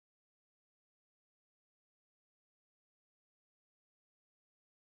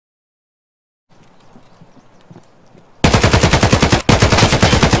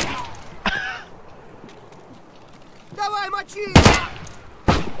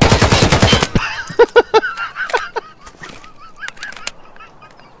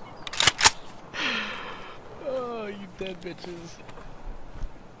Oh, you dead bitches.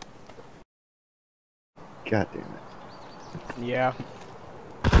 God damn it. Yeah.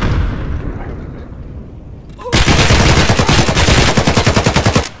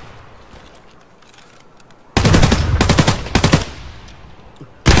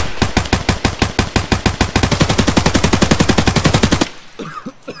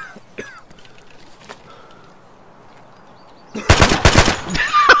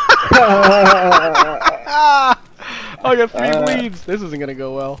 I got 3 bleeds. This isn't gonna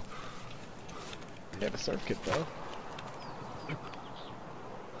go well. I have a surf kit though.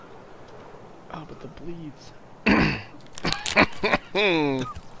 Oh, but the bleeds.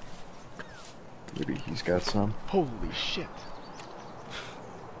 Maybe he's got some. Holy shit.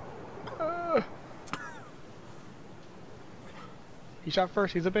 He shot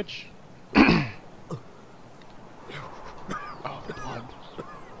first. He's a bitch. Oh, the blood.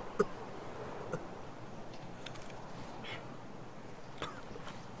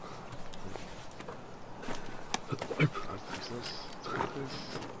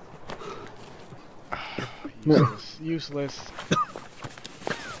 Useless. Useless.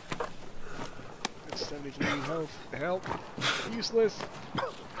 It's 73 health. Help. Useless.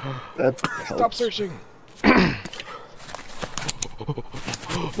 That Stop helps. searching.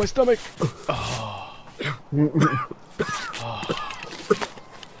 My stomach. Oh. Oh.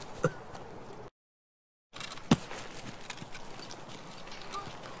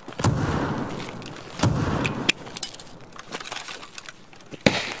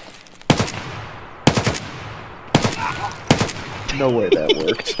 No way that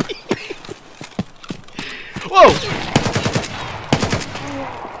worked. Whoa!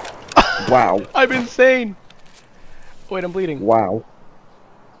 Wow. I'm insane! Wait, I'm bleeding. Wow.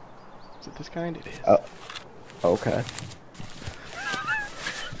 Is it this kind? It is. Okay.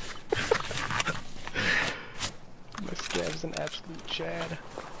 My scav's an absolute chad.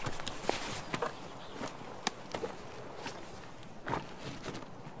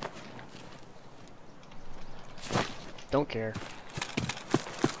 Don't care.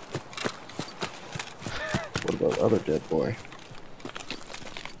 What about the other dead boy?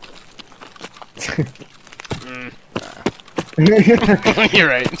 You're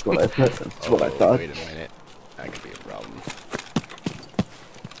right. That's what I thought. That's what I thought. Wait a minute. That could be a problem.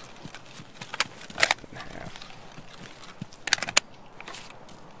 Less than half.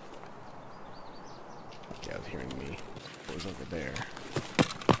 Okay, I was hearing me. It was over there.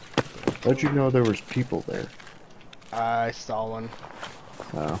 How'd you know there was people there? I saw one.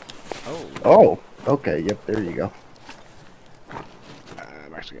 Oh. Oh. Oh. Okay. Yep. There you go.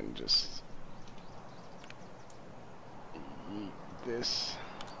 I'm actually gonna just eat this.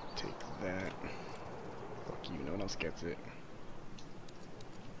 Take that. Fuck you. No one else gets it.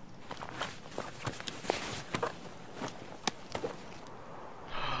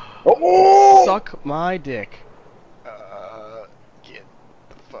 Oh! Suck my dick. Get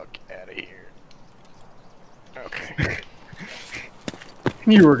the fuck out of here. Okay.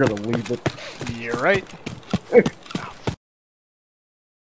 You were gonna leave it. You're right.